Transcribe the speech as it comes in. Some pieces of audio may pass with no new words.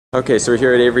Okay, so we're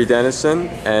here at Avery Dennison,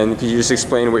 and could you just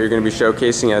explain what you're going to be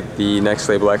showcasing at the next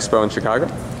Labelexpo in Chicago?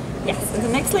 Yes, at the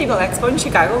next Labelexpo in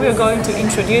Chicago, we're going to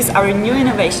introduce our new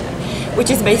innovation, which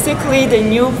is basically the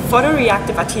new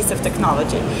Photo-Reactive adhesive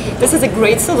technology. This is a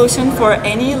great solution for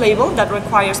any label that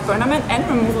requires permanent and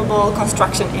removable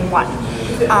construction in one.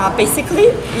 Basically,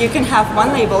 you can have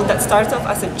one label that starts off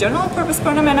as a general purpose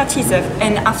permanent adhesive,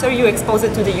 and after you expose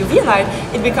it to the UV light,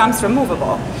 it becomes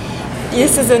removable.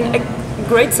 This is a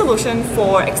great solution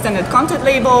for extended content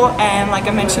label and, like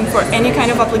I mentioned, for any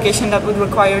kind of application that would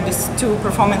require this two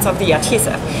performance of the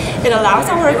adhesive. It allows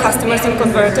our customers and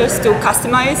converters to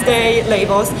customize the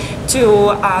labels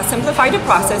to simplify the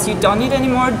process. You don't need any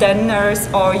more deadeners,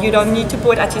 or you don't need to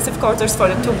put adhesive coaters for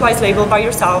the two-ply label by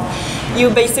yourself.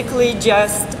 You basically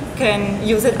just can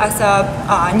use it as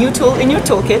a new tool in your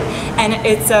toolkit, and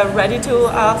it's a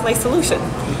ready-to-play solution.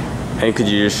 And could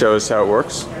you just show us how it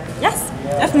works? Yes,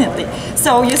 definitely.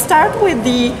 So you start with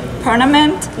the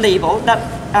permanent label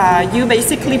that you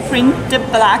basically print the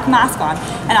black mask on,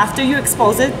 and after you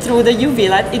expose it through the UV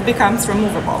light, it becomes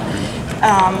removable.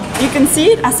 You can see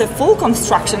it as a full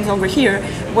construction over here,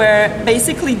 where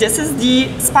basically this is the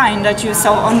spine that you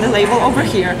saw on the label over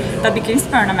here that becomes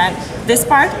permanent. This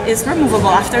part is removable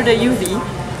after the UV.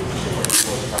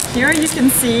 Here you can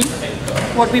see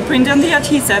what we print on the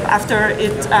adhesive after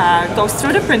it goes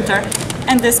through the printer,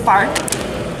 and this part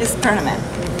is permanent.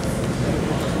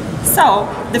 So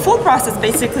the full process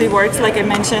basically works like I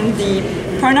mentioned. The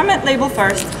permanent label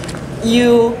first,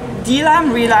 you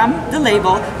delam, relam the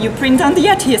label, you print on the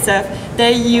adhesive,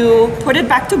 then you put it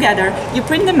back together, you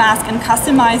print the mask and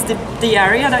customize the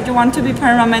area that you want to be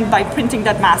permanent by printing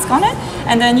that mask on it,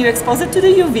 and then you expose it to the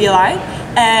UV light,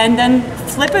 and then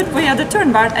flip it via the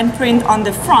turn bar and print on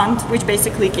the front, which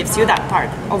basically gives you that part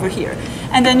over here.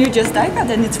 And then you just die cut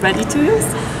and it's ready to use.